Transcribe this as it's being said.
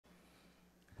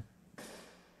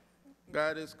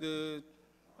God is good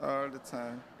all the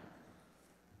time.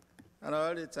 And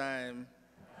all the time.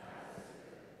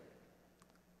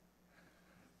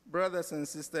 Brothers and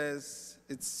sisters,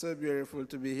 it's so beautiful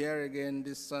to be here again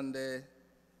this Sunday.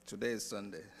 Today is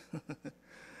Sunday.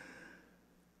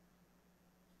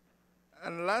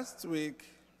 And last week,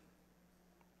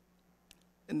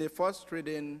 in the first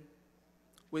reading,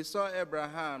 we saw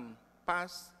Abraham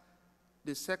pass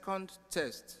the second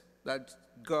test that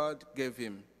God gave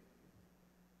him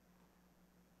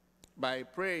by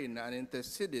praying and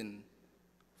interceding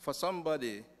for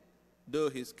somebody, though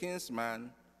his kinsman,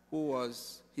 who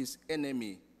was his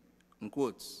enemy, in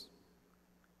quotes.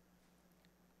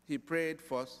 He prayed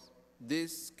for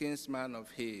this kinsman of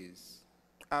his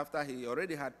after he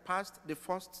already had passed the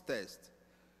first test.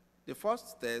 The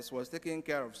first test was taking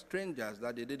care of strangers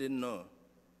that they didn't know.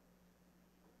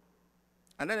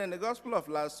 And then in the gospel of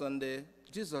last Sunday,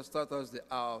 Jesus taught us the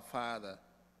Our Father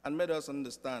and made us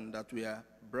understand that we are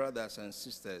brothers and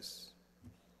sisters.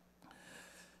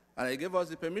 And he gave us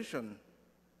the permission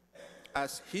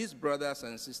as his brothers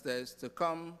and sisters to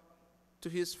come to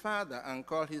his Father and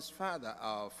call his Father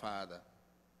our Father.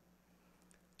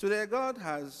 Today, God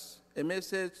has a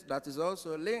message that is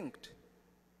also linked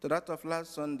to that of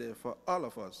last Sunday for all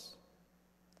of us.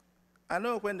 I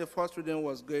know when the first reading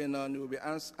was going on, you will be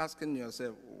asking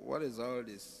yourself, what is all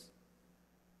this?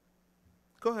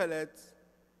 Kohelet,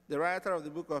 the writer of the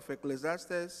book of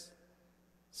Ecclesiastes,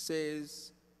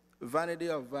 says, vanity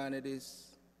of vanities,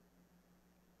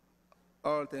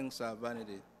 all things are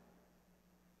vanity.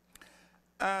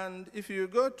 And if you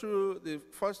go through the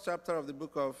first chapter of the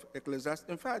book of Ecclesiastes,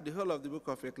 in fact, the whole of the book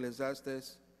of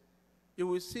Ecclesiastes, you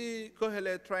will see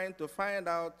Kohelet trying to find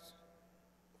out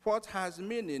what has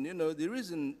meaning, the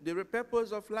reason, the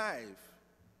purpose of life.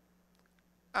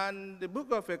 And the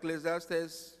book of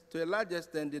Ecclesiastes, to a large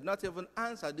extent, did not even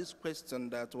answer this question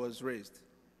that was raised.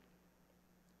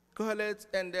 Kohelet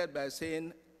ended by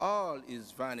saying, all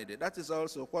is vanity. That is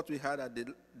also what we had at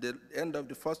the end of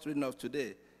the first reading of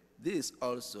today. This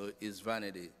also is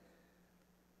vanity.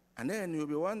 And then you'll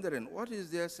be wondering, what is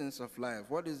the essence of life?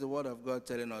 What is the word of God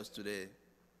telling us today?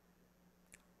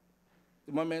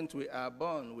 The moment we are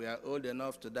born, we are old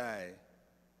enough to die.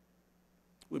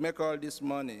 We make all this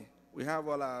money. We have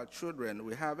all our children.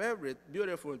 We have every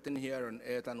beautiful thing here on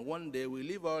earth. And one day we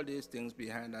leave all these things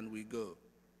behind and we go.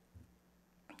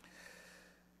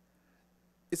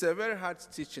 It's a very hard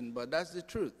teaching, but that's the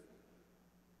truth.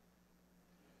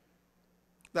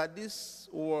 That this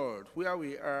world, where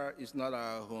we are, is not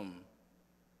our home.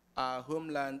 Our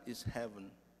homeland is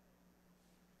heaven.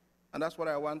 And that's what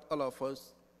I want all of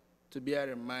us to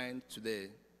bear in mind today.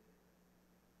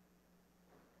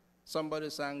 Somebody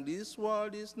sang, this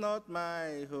world is not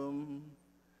my home.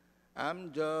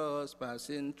 I'm just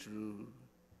passing through.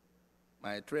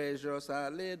 My treasures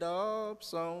are laid up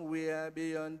somewhere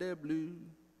beyond the blue.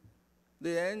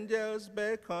 The angels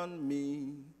beckon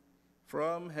me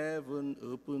from heaven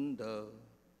open door.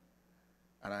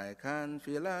 And I can't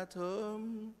feel at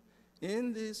home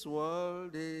in this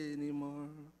world anymore.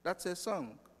 That's a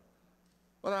song.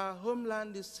 But our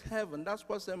homeland is heaven. That's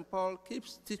what St. Paul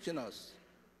keeps teaching us.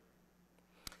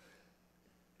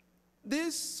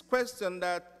 This question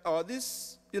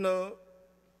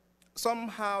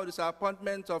somehow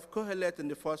disappointment of Kohelet in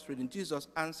the first reading, Jesus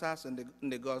answers in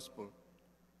the gospel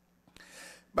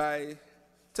by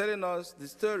telling us the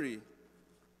story,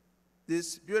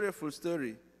 this beautiful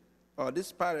story, or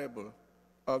this parable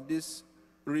of this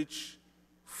rich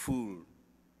fool.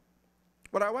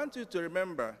 But I want you to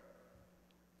remember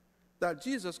that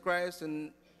Jesus Christ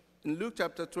in Luke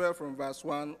chapter 12 from verse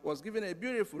 1 was giving a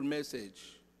beautiful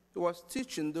message. He was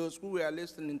teaching those who were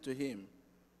listening to him.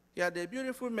 He had a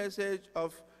beautiful message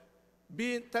of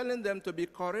telling them to be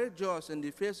courageous in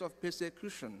the face of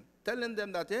persecution, telling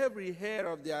them that every hair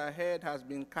of their head has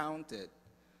been counted,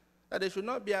 that they should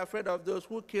not be afraid of those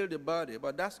who kill the body,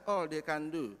 but that's all they can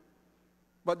do.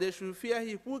 But they should fear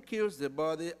him who kills the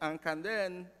body and can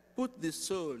then put the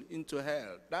soul into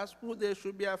hell. That's who they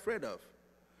should be afraid of.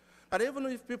 And even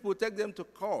if people take them to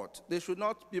court, they should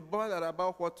not be bothered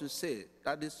about what to say,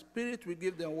 that the Spirit will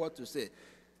give them what to say.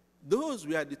 Those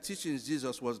were the teachings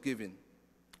Jesus was giving.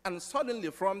 And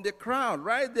suddenly from the crowd,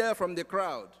 right there from the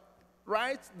crowd,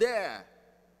 right there,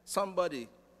 somebody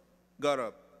got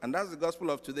up. And that's the gospel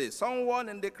of today. Someone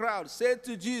in the crowd said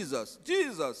to Jesus,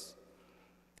 Jesus,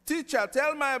 teacher,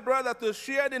 tell my brother to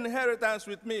share the inheritance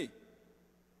with me.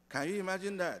 Can you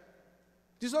imagine that?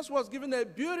 Jesus was giving a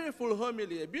beautiful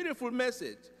homily, a beautiful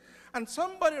message. And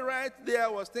somebody right there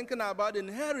was thinking about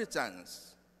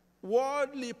inheritance,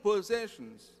 worldly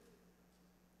possessions.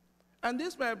 And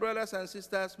this, my brothers and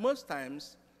sisters, most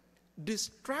times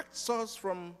distracts us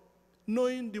from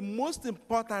knowing the most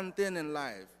important thing in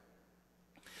life.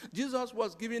 Jesus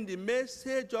was giving the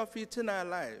message of eternal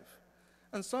life,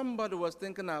 and somebody was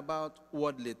thinking about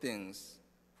worldly things,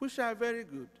 which are very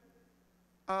good.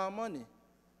 Our money,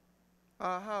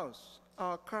 our house,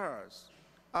 our cars,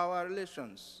 our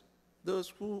relations,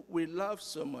 those who we love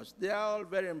so much, they are all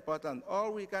very important.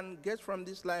 All we can get from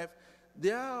this life,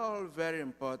 they are all very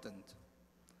important.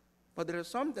 But there is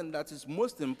something that is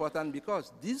most important,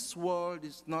 because this world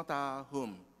is not our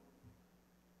home.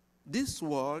 This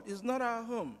world is not our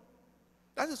home.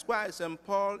 That is why St.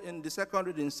 Paul in the second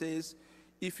reading says,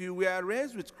 if you were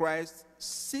raised with Christ,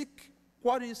 seek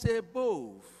what is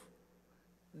above.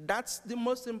 That's the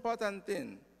most important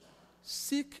thing.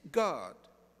 Seek God.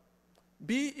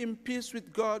 Be in peace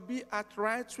with God. Be at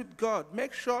rights with God.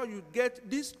 Make sure you get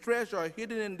this treasure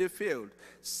hidden in the field.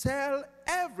 Sell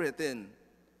everything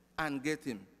and get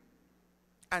him.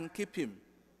 And keep him.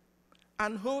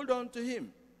 And hold on to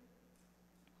him.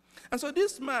 And so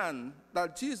this man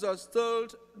that Jesus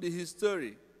told his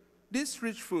story, this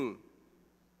rich fool,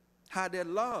 had a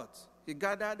lot. He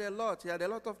gathered a lot. He had a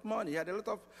lot of money. He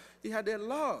had a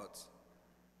lot.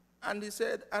 And he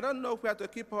said, I don't know where to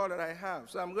keep all that I have,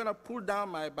 so I'm going to pull down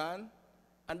my barn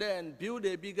and then build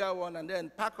a bigger one and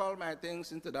then pack all my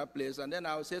things into that place, and then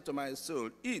I'll say to my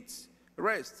soul, eat,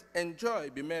 rest,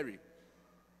 enjoy, be merry.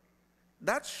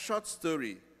 That short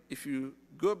story, if you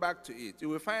go back to it, you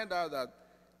will find out that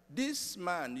this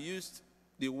man used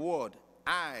the word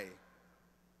I,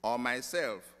 or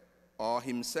myself, or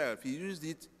himself. He used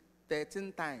it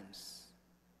 13 times.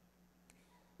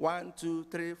 1, 2,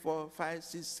 3, 4, 5,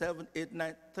 6, 7, 8,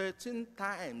 9, 13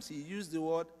 times he used the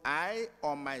word I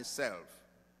or myself.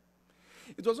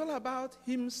 It was all about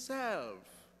himself.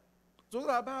 It was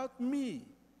all about me,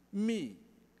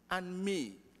 and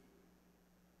me.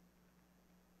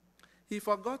 He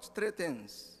forgot 3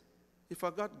 things. He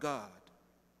forgot God.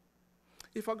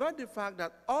 He forgot the fact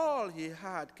that all he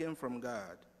had came from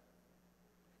God.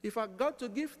 He forgot to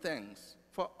give thanks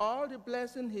for all the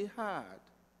blessing he had.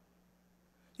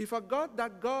 He forgot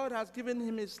that God has given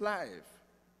him his life.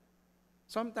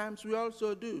 Sometimes we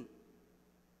also do.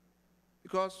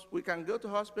 Because we can go to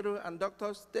hospital and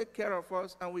doctors take care of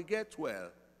us and we get well.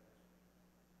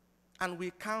 And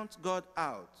we count God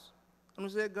out. And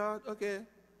we say, God, okay,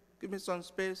 give me some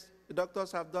space. The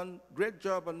doctors have done a great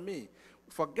job on me.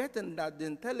 Forgetting that the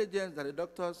intelligence that the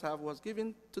doctors have is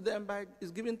given to them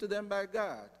by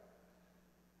God.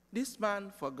 This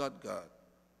man forgot God.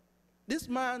 This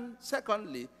man,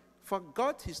 secondly,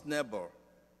 forgot his neighbor.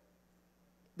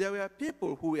 There were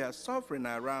people who were suffering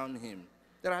around him.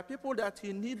 There are people that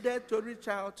he needed to reach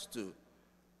out to.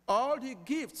 All the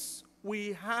gifts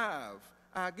we have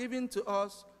are given to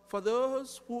us for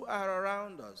those who are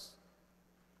around us.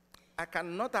 I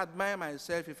cannot admire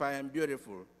myself if I am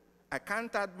beautiful. I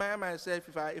can't admire myself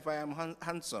if I am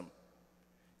handsome.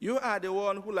 You are the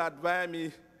one who will admire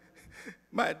me,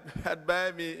 might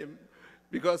admire me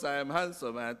because I am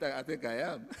handsome, and I think I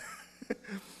am.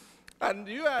 And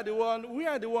we are the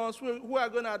ones who are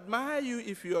going to admire you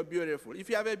if you are beautiful. If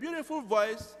you have a beautiful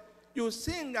voice, you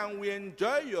sing and we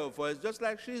enjoy your voice just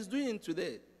like she's doing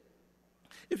today.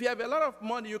 If you have a lot of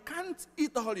money, you can't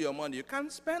eat all your money. You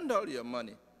can't spend all your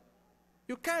money.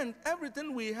 You can't.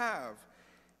 Everything we have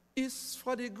is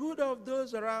for the good of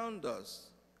those around us.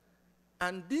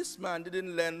 And this man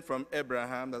didn't learn from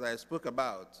Abraham that I spoke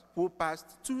about, who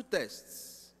passed 2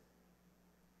 tests.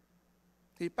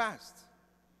 He passed.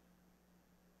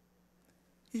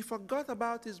 He forgot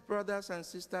about his brothers and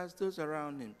sisters, those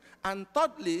around him. And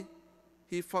thirdly,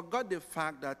 he forgot the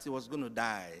fact that he was going to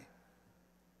die.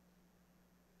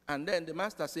 And then the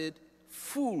master said,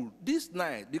 fool, this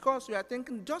night, because you are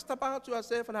thinking just about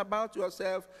yourself and about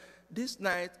yourself, this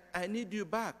night I need you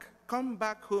back. Come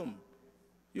back home.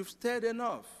 You've stayed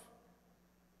enough.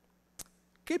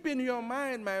 Keep in your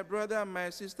mind, my brother and my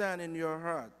sister, and in your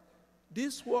heart,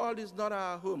 this world is not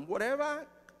our home. Whatever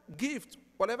gift,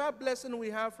 whatever blessing we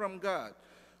have from God,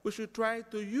 we should try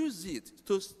to use it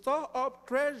to store up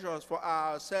treasures for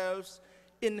ourselves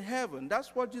in heaven.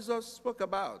 That's what Jesus spoke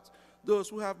about. Those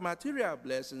who have material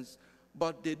blessings,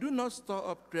 but they do not store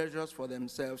up treasures for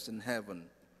themselves in heaven.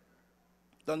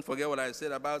 Don't forget what I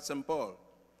said about St. Paul.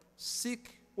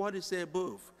 Seek what is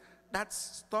above.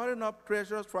 That's storing up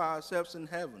treasures for ourselves in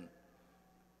heaven.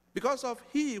 Because of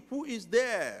he who is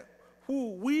there,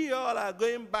 who we all are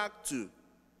going back to.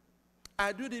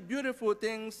 I do the beautiful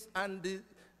things and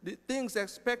the things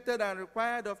expected and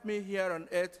required of me here on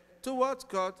earth towards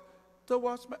God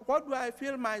towards what do I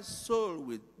fill my soul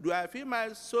with? Do I fill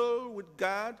my soul with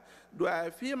God? Do I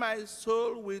fill my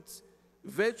soul with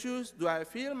virtues? Do I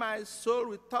fill my soul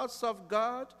with thoughts of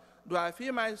God? Do I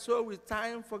fill my soul with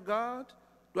time for God?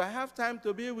 Do I have time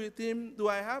to be with him? Do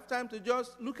I have time to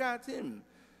just look at him?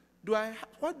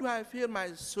 What do I fill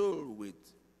my soul with?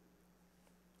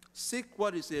 Seek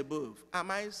what is above.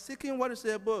 Am I seeking what is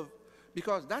above?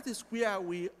 Because that is where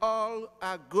we all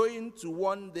are going to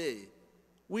one day.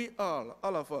 We all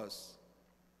of us.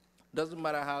 Doesn't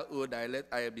matter how old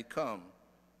I become.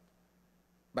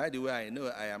 By the way, I know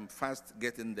I am fast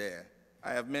getting there.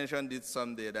 I have mentioned it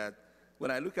someday that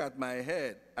when I look at my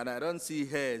head and I don't see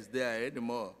hairs there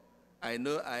anymore, I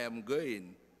know I am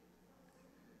going.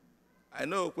 I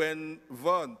know when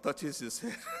Vaughn touches his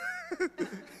head,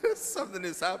 something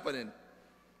is happening.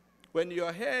 When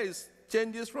your hair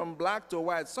changes from black to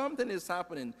white, something is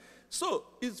happening. So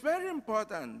it's very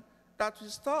important that we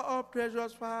store up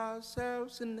treasures for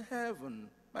ourselves in heaven,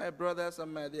 my brothers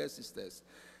and my dear sisters.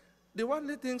 The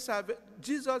worldly things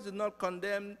Jesus did not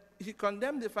condemn. He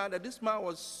condemned the fact that this man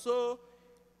was so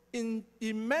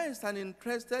immersed and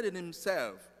interested in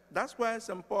himself. That's why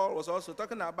St. Paul was also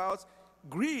talking about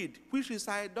greed, which is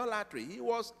idolatry. He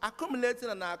was accumulating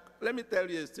let me tell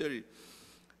you a story.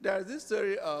 There is this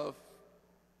story of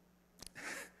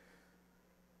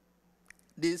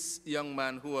this young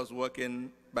man who was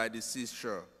walking by the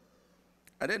seashore.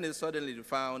 And then he suddenly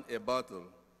found a bottle.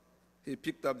 He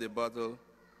picked up the bottle,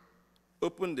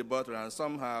 opened the bottle, and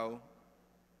somehow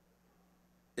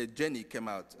a genie came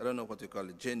out. I don't know what you call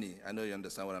it, genie. I know you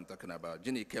understand what I'm talking about.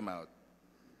 Genie came out.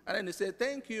 And then he said,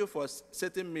 "Thank you for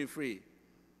setting me free.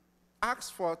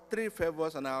 Ask for 3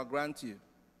 favors and I'll grant you.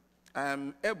 I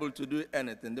am able to do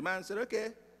anything." The man said,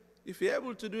 "Okay, if you're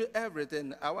able to do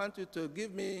everything, I want you to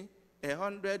give me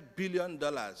 $100 billion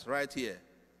right here."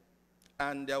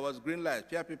 And there was green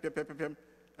light.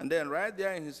 And then right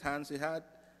there in his hands, he had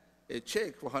a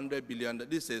check for $100 billion.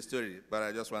 This is a story, but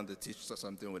I just want to teach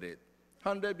something with it.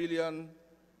 $100 billion,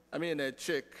 a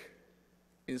check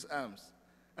in his arms.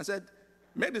 I said,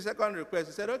 "Make the second request."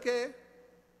 He said, "Okay,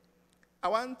 I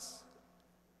want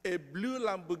a blue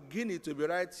Lamborghini to be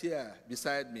right here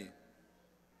beside me."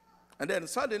 And then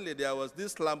suddenly there was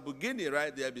this Lamborghini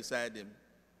right there beside him.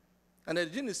 And the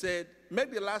genie said,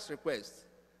 "Make the last request."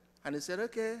 And he said,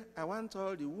 "Okay, I want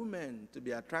all the women to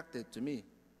be attracted to me."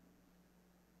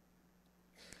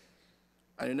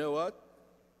 And you know what?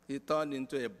 He turned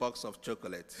into a box of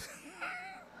chocolate.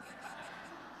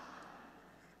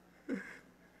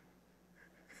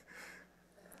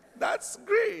 That's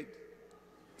great.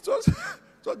 So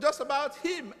just about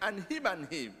him and him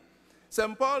and him.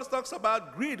 St. Paul talks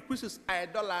about greed, which is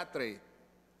idolatry.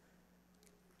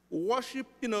 Worship,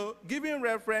 giving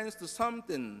reference to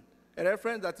something, a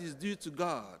reference that is due to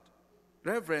God.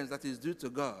 Reverence that is due to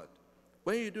God.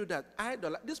 When you do that,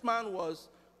 this man was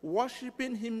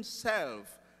worshiping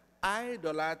himself.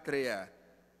 Idolatria.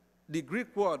 The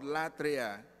Greek word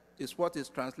latria is what is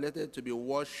translated to be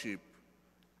worship.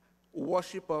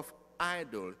 Worship of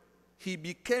idol. He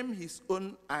became his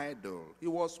own idol. He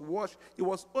was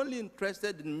only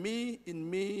interested in me,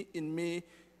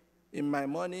 in my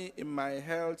money, in my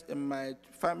health, in my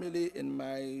family, in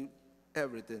my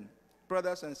everything.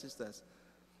 Brothers and sisters,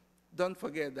 don't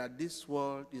forget that this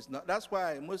world is not. That's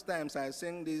why most times I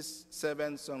sing this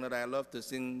 7th song that I love to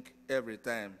sing every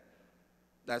time.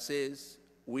 That says,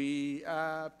 "We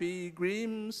are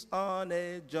pilgrims on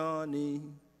a journey."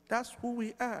 That's who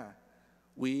we are.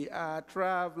 We are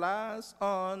travelers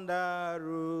on the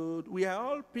road. We are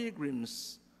all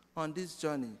pilgrims on this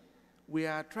journey. We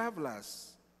are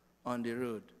travelers on the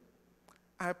road.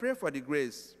 I pray for the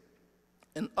grace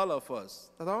in all of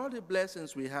us that all the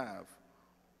blessings we have,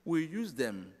 we use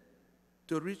them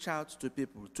to reach out to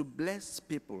people, to bless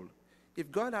people.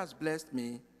 If God has blessed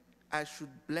me, I should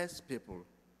bless people.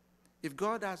 If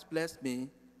God has blessed me,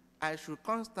 I should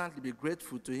constantly be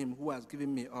grateful to him who has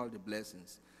given me all the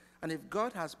blessings. And if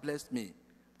God has blessed me,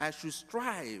 I should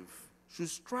strive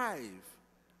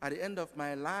at the end of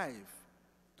my life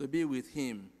to be with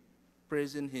him,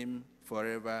 praising him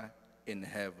forever in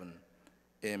heaven.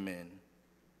 Amen.